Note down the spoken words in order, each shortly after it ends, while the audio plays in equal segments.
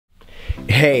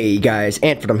Hey guys,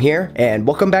 AntVenom here, and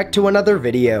welcome back to another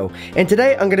video. And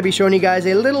today I'm going to be showing you guys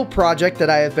a little project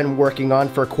that I have been working on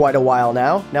for quite a while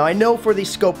now. Now I know for the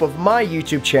scope of my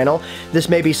YouTube channel, this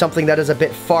may be something that is a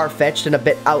bit far-fetched and a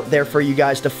bit out there for you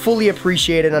guys to fully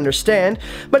appreciate and understand,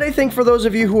 but I think for those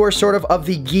of you who are sort of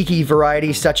the geeky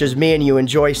variety such as me and you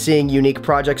enjoy seeing unique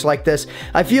projects like this,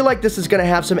 I feel like this is going to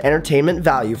have some entertainment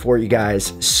value for you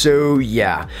guys. So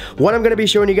yeah, what I'm going to be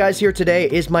showing you guys here today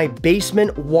is my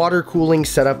basement water cooling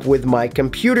setup with my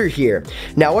computer here.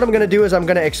 Now what I'm going to do is I'm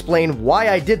going to explain why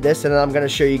I did this, and then I'm going to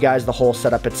show you guys the whole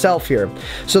setup itself here.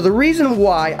 So the reason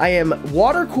why I am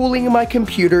water cooling my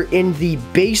computer in the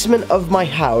basement of my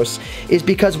house is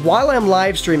because while I'm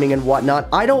live streaming and whatnot,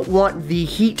 I don't want the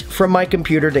heat from my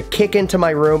computer to kick into my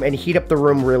room and heat up the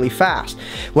room really fast.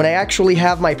 When I actually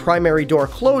have my primary door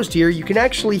closed here, you can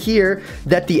actually hear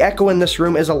that the echo in this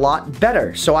room is a lot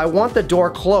better. So I want the door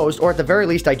closed, or at the very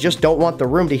least I just don't want the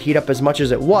room to heat up as much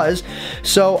as it was.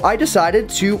 So I decided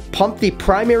to pump the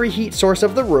primary heat source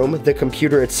of the room, the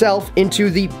computer itself, into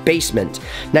the basement.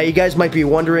 Now you guys might be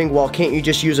wondering, well, can't you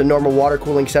just use a normal water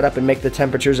cooling setup and make the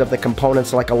temperatures of the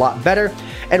components like a lot better?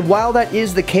 And while that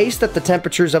is the case, that the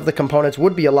temperatures of the components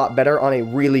would be a lot better on a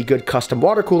really good custom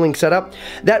water cooling setup,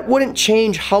 that wouldn't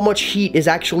change how much heat is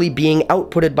actually being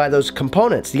outputted by those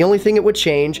components. The only thing it would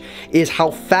change is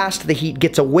how fast the heat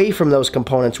gets away from those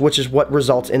components, which is what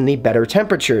results in the better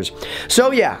temperatures.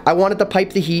 So yeah, I wanted to pipe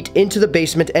the heat into the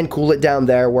basement and cool it down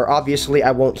there, where obviously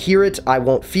I won't hear it, I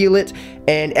won't feel it,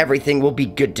 and everything will be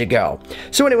good to go.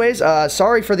 So anyways,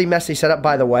 sorry for the messy setup,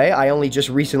 by the way. I only just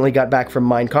recently got back from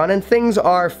Minecon, and things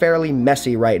are fairly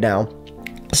messy right now.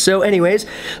 So anyways,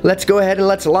 let's go ahead and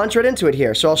let's launch right into it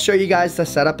here. So I'll show you guys the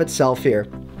setup itself here.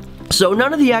 So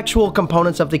none of the actual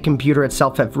components of the computer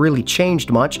itself have really changed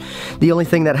much. The only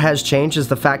thing that has changed is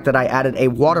the fact that I added a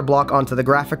water block onto the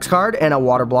graphics card and a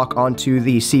water block onto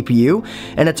the CPU,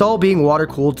 and it's all being water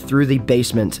cooled through the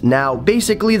basement. Now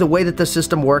basically the way that the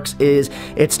system works is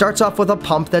it starts off with a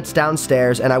pump that's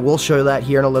downstairs, and I will show that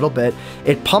here in a little bit.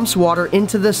 It pumps water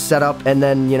into this setup and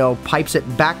then, you know, pipes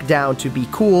it back down to be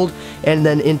cooled and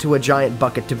then into a giant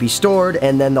bucket to be stored,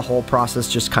 and then the whole process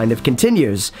just kind of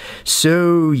continues.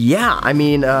 So yeah, I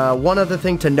mean, one other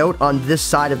thing to note on this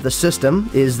side of the system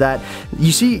is that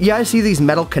you guys see these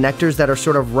metal connectors that are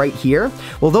sort of right here?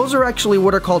 Well, those are actually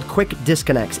what are called quick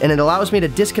disconnects, and it allows me to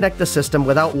disconnect the system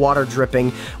without water dripping,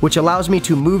 which allows me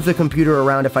to move the computer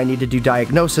around if I need to do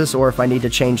diagnosis or if I need to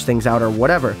change things out or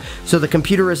whatever. So the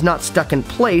computer is not stuck in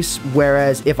place,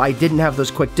 whereas if I didn't have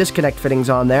those quick disconnect fittings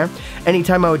on there,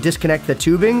 anytime I would disconnect the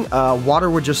tubing,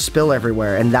 water would just spill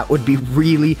everywhere, and that would be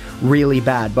really, really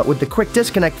bad. But with the quick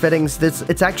disconnect fittings,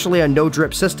 it's actually a no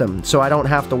drip system, so I don't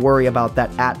have to worry about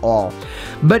that at all.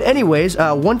 But anyways,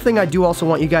 one thing I do also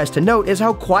want you guys to note is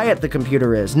how quiet the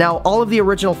computer is. Now, all of the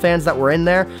original fans that were in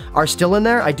there are still in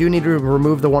there. I do need to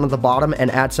remove the one at the bottom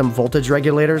and add some voltage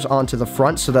regulators onto the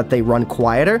front so that they run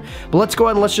quieter. But let's go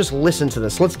ahead and let's just listen to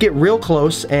this. Let's get real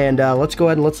close and let's go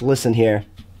ahead and let's listen here.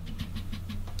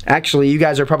 Actually, you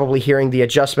guys are probably hearing the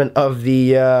adjustment of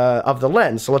the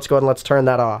lens, so let's go ahead and let's turn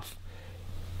that off.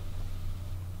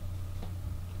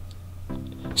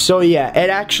 So yeah, it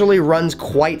actually runs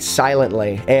quite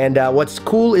silently, and what's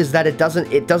cool is that it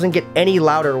doesn't get any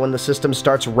louder when the system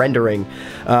starts rendering,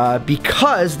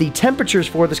 because the temperatures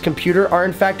for this computer are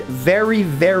in fact very,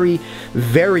 very,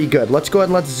 very good. Let's go ahead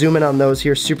and let's zoom in on those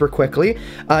here super quickly.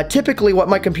 Typically what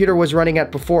my computer was running at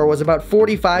before was about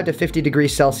 45 to 50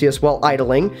 degrees Celsius while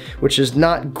idling, which is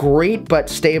not great but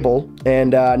stable,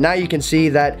 and now you can see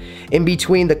that in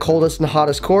between the coldest and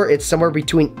hottest core, it's somewhere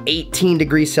between 18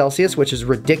 degrees Celsius, which is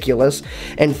ridiculous,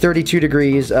 and 32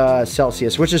 degrees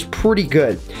Celsius, which is pretty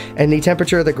good. And the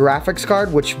temperature of the graphics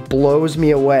card, which blows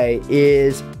me away,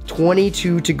 is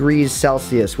 22 degrees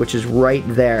Celsius, which is right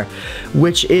there,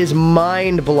 which is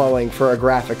mind-blowing for a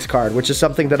graphics card, which is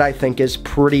something that I think is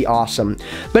pretty awesome.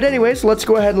 But anyways, let's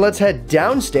go ahead and let's head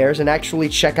downstairs and actually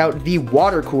check out the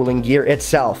water cooling gear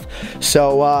itself.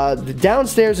 So the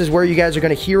downstairs is where you guys are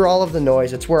going to hear all of the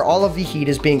noise. It's where all of the heat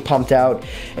is being pumped out,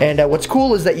 and what's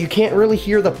cool is that you can't really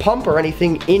hear the pump or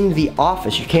anything in the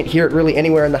office. You can't hear it really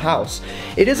anywhere in the house.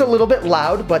 It is a little bit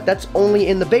loud, but that's only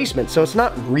in the basement, so it's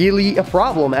not really a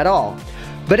problem at all.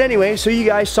 But anyway, so you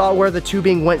guys saw where the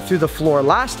tubing went through the floor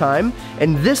last time,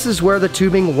 and this is where the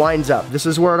tubing winds up. This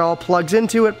is where it all plugs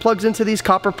into. It plugs into these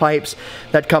copper pipes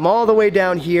that come all the way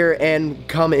down here and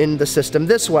come in the system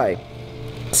this way.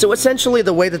 So essentially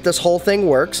the way that this whole thing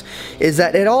works is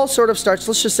that it all sort of starts,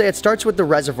 let's just say it starts with the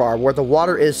reservoir where the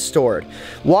water is stored.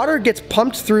 Water gets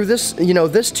pumped through this,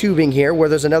 this tubing here where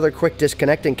there's another quick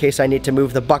disconnect in case I need to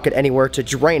move the bucket anywhere to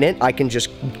drain it. I can just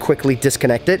quickly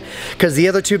disconnect it because the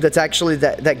other tube that's actually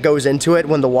that goes into it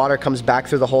when the water comes back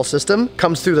through the whole system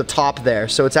comes through the top there.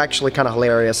 So it's actually kind of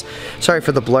hilarious. Sorry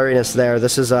for the blurriness there.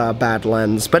 This is a bad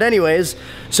lens. But anyways,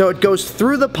 so it goes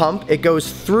through the pump, it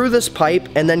goes through this pipe,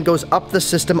 and then goes up the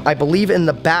system, I believe in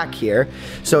the back here.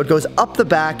 So it goes up the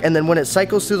back, and then when it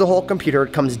cycles through the whole computer,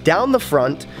 it comes down the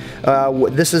front.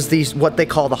 This is what they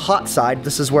call the hot side.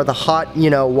 This is where the hot,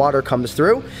 water comes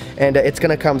through, and it's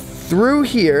gonna come through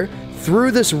here,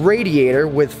 through this radiator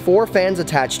with 4 fans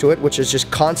attached to it, which is just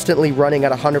constantly running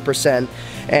at 100%,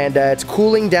 and it's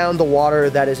cooling down the water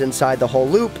that is inside the whole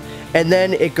loop. And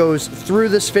then it goes through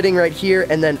this fitting right here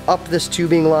and then up this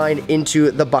tubing line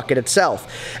into the bucket itself.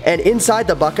 And inside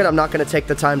the bucket, I'm not going to take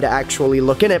the time to actually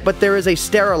look in it, but there is a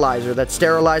sterilizer that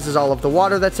sterilizes all of the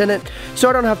water that's in it, so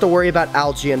I don't have to worry about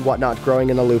algae and whatnot growing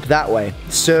in the loop that way.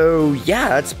 So yeah,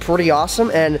 that's pretty awesome,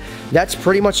 and that's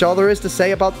pretty much all there is to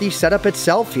say about the setup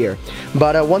itself here.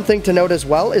 But one thing to note as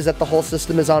well is that the whole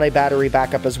system is on a battery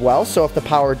backup as well, so if the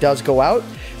power does go out,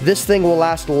 this thing will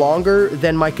last longer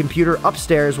than my computer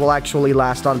upstairs will actually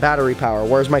last on battery power.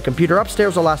 Whereas my computer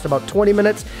upstairs will last about 20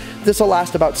 minutes, this will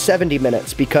last about 70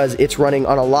 minutes because it's running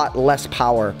on a lot less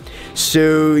power.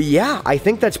 So yeah, I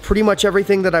think that's pretty much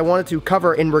everything that I wanted to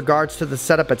cover in regards to the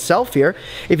setup itself here.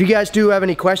 If you guys do have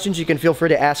any questions, you can feel free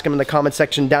to ask them in the comment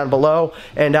section down below,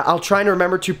 and I'll try and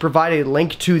remember to provide a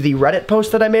link to the Reddit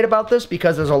post that I made about this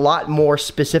because there's a lot more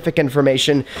specific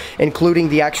information, including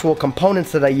the actual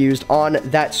components that I used on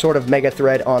that sort of mega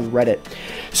thread on Reddit.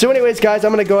 So anyways, guys,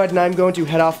 I'm going to go ahead and I'm going to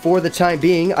head off for the time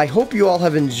being. I hope you all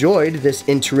have enjoyed this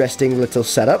interesting little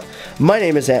setup. My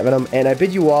name is AntVenom, and I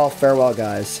bid you all farewell,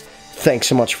 guys. Thanks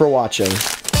so much for watching.